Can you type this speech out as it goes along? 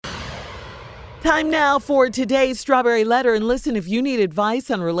Time now for today's Strawberry Letter. And listen, if you need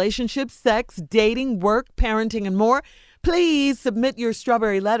advice on relationships, sex, dating, work, parenting, and more, please submit your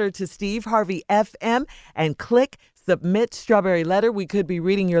Strawberry Letter to Steve Harvey FM and click Submit Strawberry Letter. We could be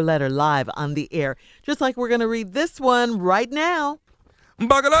reading your letter live on the air, just like we're going to read this one right now.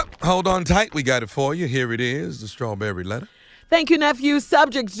 Buckle up. Hold on tight. We got it for you. Here it is, the Strawberry Letter. Thank you, nephew.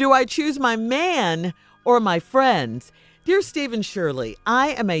 Subject, do I choose my man or my friends? Dear Steve and Shirley, I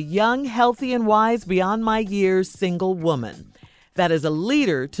am a young, healthy, and wise, beyond my years single woman that is a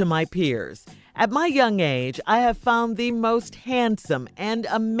leader to my peers. At my young age, I have found the most handsome and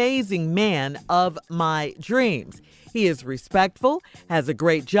amazing man of my dreams. He is respectful, has a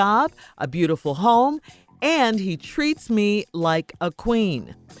great job, a beautiful home, and he treats me like a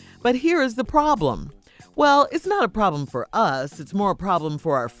queen. But here is the problem. Well, it's not a problem for us. It's more a problem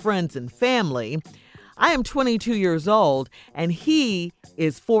for our friends and family. I am 22 years old, and he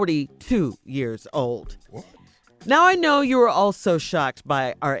is 42 years old. What? Now, I know you are also shocked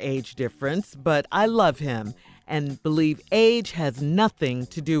by our age difference, but I love him and believe age has nothing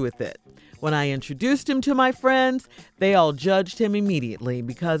to do with it. When I introduced him to my friends, they all judged him immediately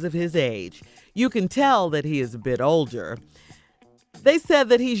because of his age. You can tell that he is a bit older. They said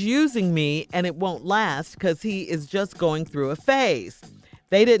that he's using me and it won't last because he is just going through a phase.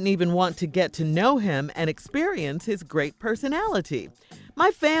 They didn't even want to get to know him and experience his great personality. My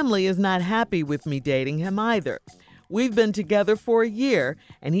family is not happy with me dating him either. We've been together for a year,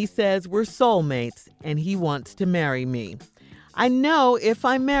 and he says we're soulmates, and he wants to marry me. I know if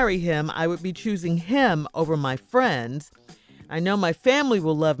I marry him, I would be choosing him over my friends. I know my family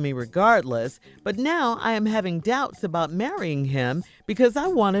will love me regardless, but now I am having doubts about marrying him because I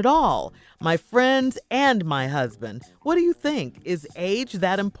want it all, my friends and my husband. What do you think? Is age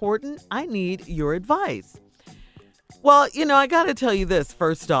that important? I need your advice. Well, I got to tell you this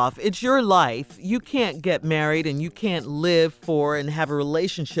first off. It's your life. You can't get married and you can't live for and have a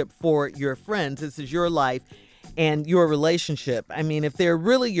relationship for your friends. This is your life and your relationship. I mean, if they're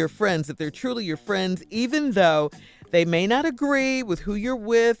really your friends, if they're truly your friends, even though they may not agree with who you're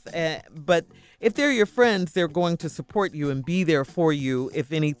with, but if they're your friends, they're going to support you and be there for you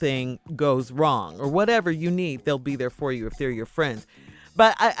if anything goes wrong or whatever you need. They'll be there for you if they're your friends.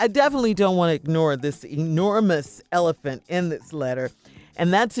 But I definitely don't want to ignore this enormous elephant in this letter.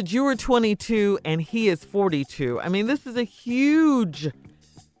 And that's that you are 22 and he is 42. I mean, this is a huge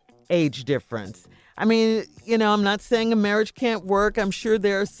age difference. I mean, I'm not saying a marriage can't work. I'm sure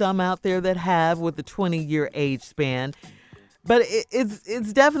there are some out there that have with a 20-year age span. But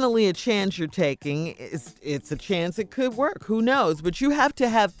it's definitely a chance you're taking. It's a chance it could work. Who knows? But you have to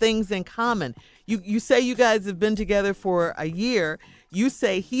have things in common. You say you guys have been together for a year. You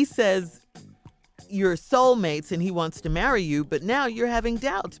say he says you're soulmates and he wants to marry you, but now you're having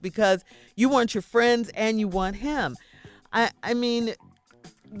doubts because you want your friends and you want him. I mean,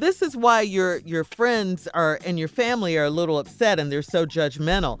 this is why your friends and your family are a little upset and they're so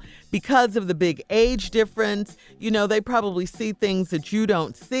judgmental because of the big age difference. They probably see things that you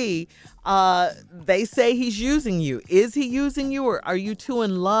don't see. They say he's using you. Is he using you, or are you too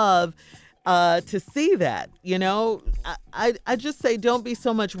in love to see that? I just say don't be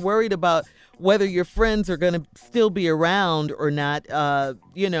so much worried about whether your friends are going to still be around or not,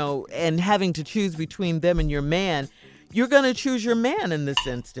 and having to choose between them and your man. You're going to choose your man in this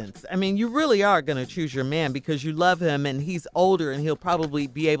instance. I mean, you really are going to choose your man because you love him and he's older and he'll probably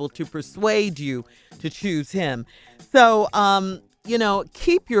be able to persuade you to choose him. So,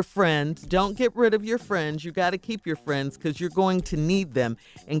 keep your friends. Don't get rid of your friends. You got to keep your friends because you're going to need them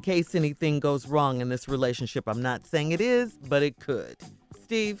in case anything goes wrong in this relationship. I'm not saying it is, but it could.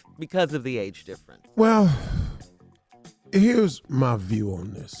 Steve, because of the age difference. Well, here's my view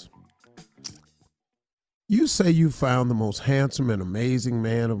on this. You say you found the most handsome and amazing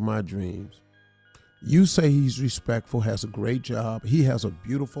man of my dreams. You say he's respectful, has a great job, he has a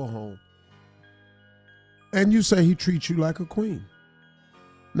beautiful home. And you say he treats you like a queen.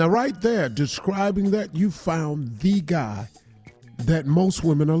 Now, right there, describing that, you found the guy that most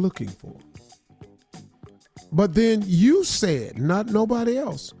women are looking for. But then you said, not nobody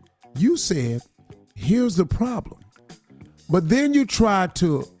else, you said, here's the problem. But then you tried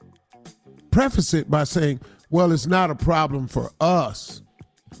to preface it by saying, well, it's not a problem for us.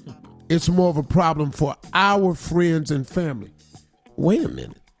 It's more of a problem for our friends and family. Wait a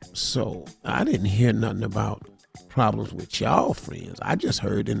minute. So I didn't hear nothing about problems with y'all friends. I just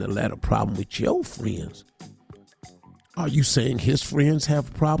heard in the letter problem with your friends. Are you saying his friends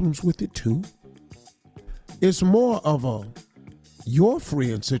have problems with it too? It's more of a your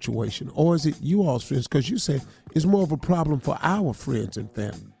friend situation, or is it you all's friends? Because you said it's more of a problem for our friends and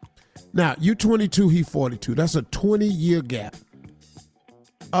family. Now, you 22, he 42. That's a 20-year gap.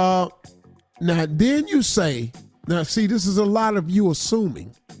 Now, then you say, now see, this is a lot of you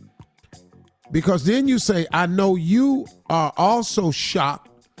assuming. Because then you say, I know you are also shocked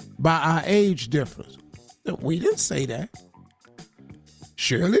by our age difference. No, we didn't say that.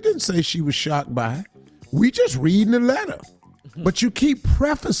 Shirley didn't say she was shocked by it. We just reading the letter. But you keep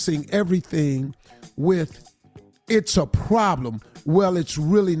prefacing everything with, it's a problem. Well, it's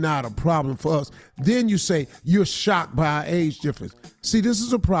really not a problem for us. Then you say, you're shocked by our age difference. See, this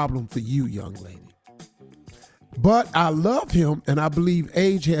is a problem for you, young lady. But I love him, and I believe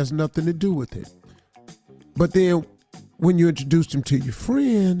age has nothing to do with it. But then when you introduced him to your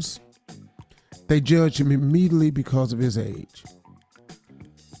friends, they judged him immediately because of his age.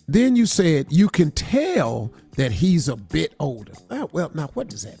 Then you said you can tell that he's a bit older. Well, now what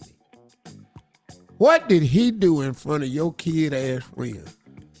does that mean? What did he do in front of your kid-ass friend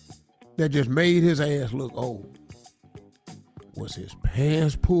that just made his ass look old? Was his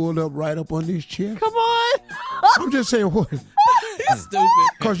pants pulled up right up under his chest? Come on. I'm just saying what? Stupid.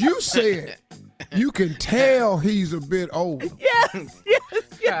 Because you said you can tell he's a bit older. Yes.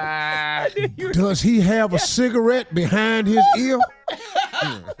 Does he have a cigarette behind his ear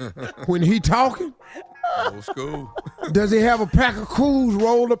when he talking? Old school. Does he have a pack of Cools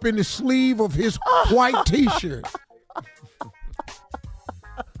rolled up in the sleeve of his white T-shirt?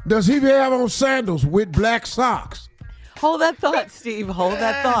 Does he have on sandals with black socks? Hold that thought, Steve. Hold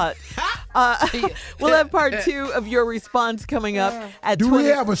that thought. We'll have part 2 of your response coming up at Do 20. we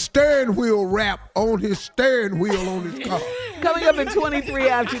have a steering wheel wrap on his steering wheel on his car? Coming up at 23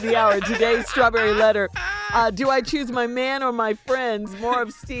 after the hour. Today's Strawberry Letter. Do I choose my man or my friends? More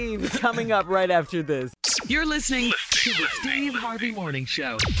of Steve coming up right after this. You're listening to the Steve Harvey Morning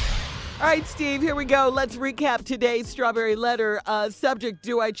Show. All right, Steve, here we go. Let's recap today's Strawberry Letter. Subject,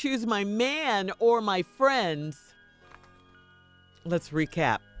 do I choose my man or my friends? Let's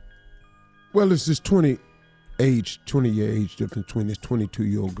recap. Well, it's this 20-year age difference between this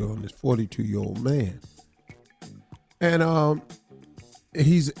 22-year-old girl and this 42-year-old man. And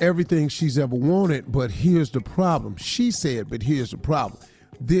he's everything she's ever wanted, but here's the problem. She said, but here's the problem.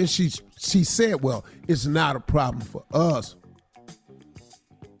 Then she said, well, it's not a problem for us.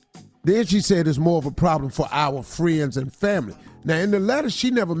 Then she said it's more of a problem for our friends and family. Now, in the letter, she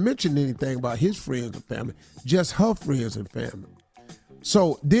never mentioned anything about his friends and family, just her friends and family.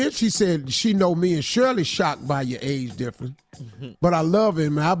 So then she said, she know me and Shirley shocked by your age difference, but I love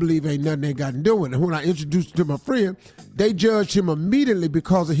him and I believe ain't nothing they got to do with it. And when I introduced him to my friend, they judged him immediately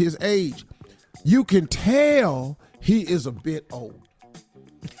because of his age. You can tell he is a bit old.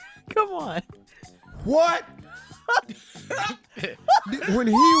 Come on. What? When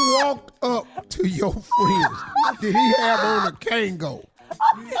he walked up to your friends, did he have on a Kango?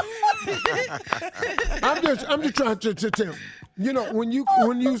 I'm just trying to tell. You know, when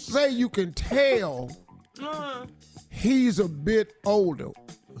you say you can tell he's a bit older.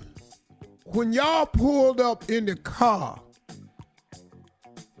 When y'all pulled up in the car,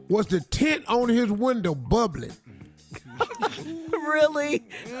 was the tint on his window bubbling? Really?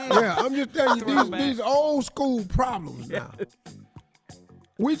 Yeah, I'm just telling you, these old school problems now.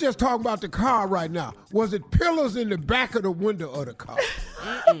 We just talking about the car right now. Was it pillars in the back of the window of the car?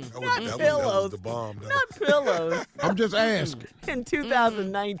 That was the bomb. Not pillows. I'm just asking. In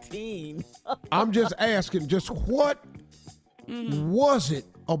 2019. I'm just asking, just what was it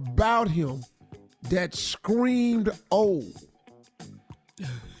about him that screamed old?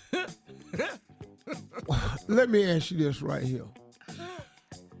 Let me ask you this right here.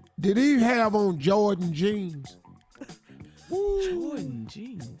 Did he have on Jordan jeans? Jordan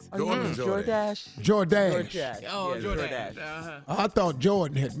jeans. Jordan. Jordache? Jordache. Oh, Jordan. Jordache. I thought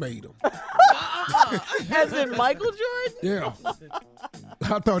Jordan had made them. As in Michael Jordan? Yeah.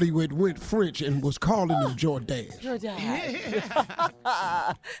 I thought he went French and was calling them Jordache.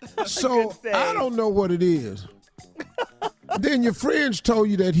 So I don't know what it is. Then your friends told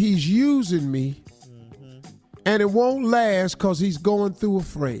you that he's using me and it won't last because he's going through a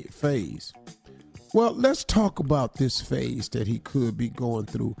phase. Well, let's talk about this phase that he could be going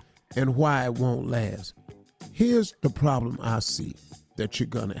through and why it won't last. Here's the problem I see that you're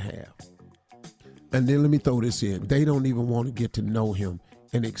going to have. And then let me throw this in. They don't even want to get to know him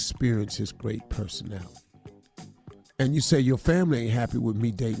and experience his great personality. And you say your family ain't happy with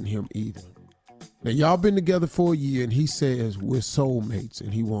me dating him either. Now, y'all been together for a year and he says we're soulmates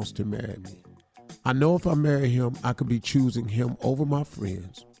and he wants to marry me. I know if I marry him, I could be choosing him over my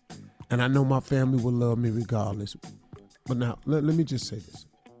friends. And I know my family will love me regardless. But now, let me just say this.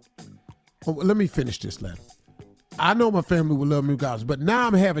 Let me finish this letter. I know my family would love me regardless, but now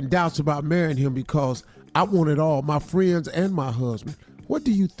I'm having doubts about marrying him because I want it all, my friends and my husband. What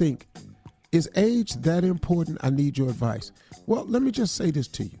do you think? Is age that important? I need your advice. Well, let me just say this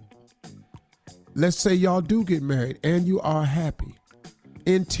to you. Let's say y'all do get married and you are happy.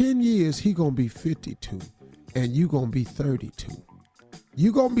 In 10 years, he gonna be 52 and you gonna be 32.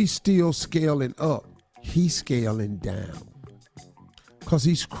 You gonna be still scaling up. He's scaling down because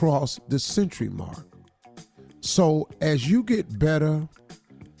he's crossed the century mark. So as you get better,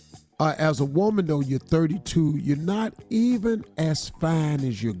 as a woman though, you're 32, you're not even as fine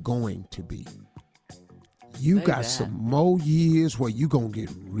as you're going to be. You got some more years where you gonna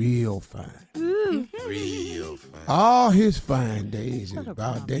get real fine. Real fine. All his fine days is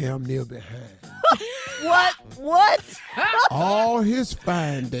about damn near behind. What? All his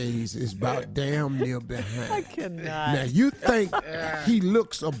fine days is about damn near behind. I cannot. Now you think he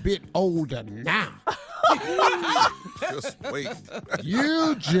looks a bit older now. Just wait.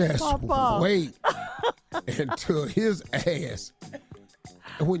 You just Papa. wait until his ass.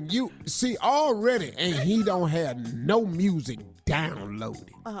 When you see already, and he don't have no music downloaded.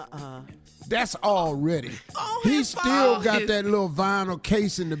 That's already. He still got that little vinyl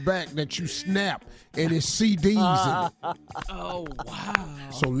case in the back that you snap and it's CDs in it. Oh, wow.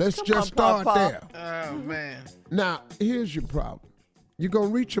 So let's just start there. Oh, man. Now, here's your problem. You're going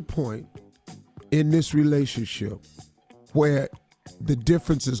to reach a point in this relationship where the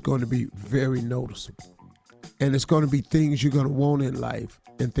difference is going to be very noticeable. And it's going to be things you're going to want in life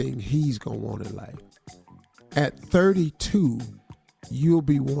and things he's going to want in life. At 32, you'll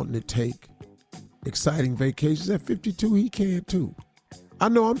be wanting to take exciting vacations. At 52, he can too. I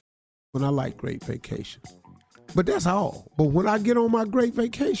know I'm when I like great vacations. But that's all. But when I get on my great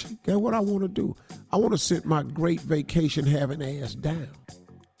vacation, guess what I want to do? I want to sit my great vacation having ass down.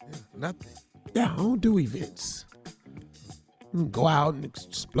 Nothing. Yeah, I don't do events. Go out and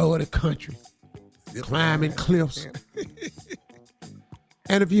explore the country, climbing cliffs.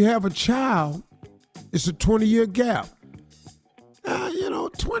 And if you have a child, it's a 20-year gap.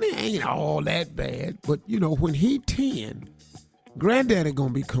 20 ain't all that bad. But, when he 10, granddaddy going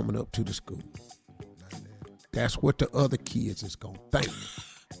to be coming up to the school. That's what the other kids is going to think.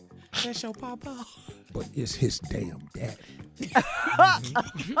 That's your papa. But it's his damn daddy.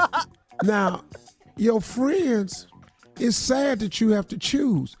 Now, your friends, it's sad that you have to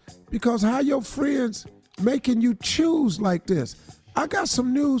choose because how your friends making you choose like this? I got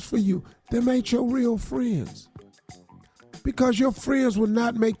some news for you. Them ain't your real friends. Because your friends will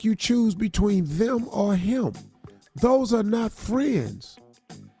not make you choose between them or him. Those are not friends.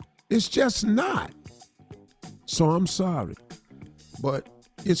 It's just not. So I'm sorry. But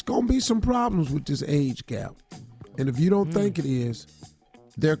it's going to be some problems with this age gap. And if you don't think it is,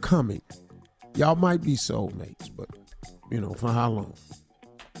 they're coming. Y'all might be soulmates, but, for how long?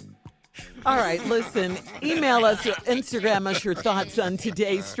 All right, listen, email us or Instagram us your thoughts on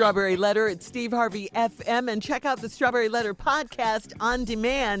today's Strawberry Letter at Steve Harvey FM and check out the Strawberry Letter podcast on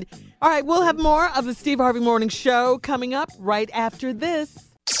demand. All right, we'll have more of the Steve Harvey Morning Show coming up right after this.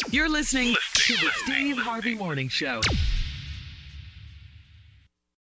 You're listening to the Steve Harvey Morning Show.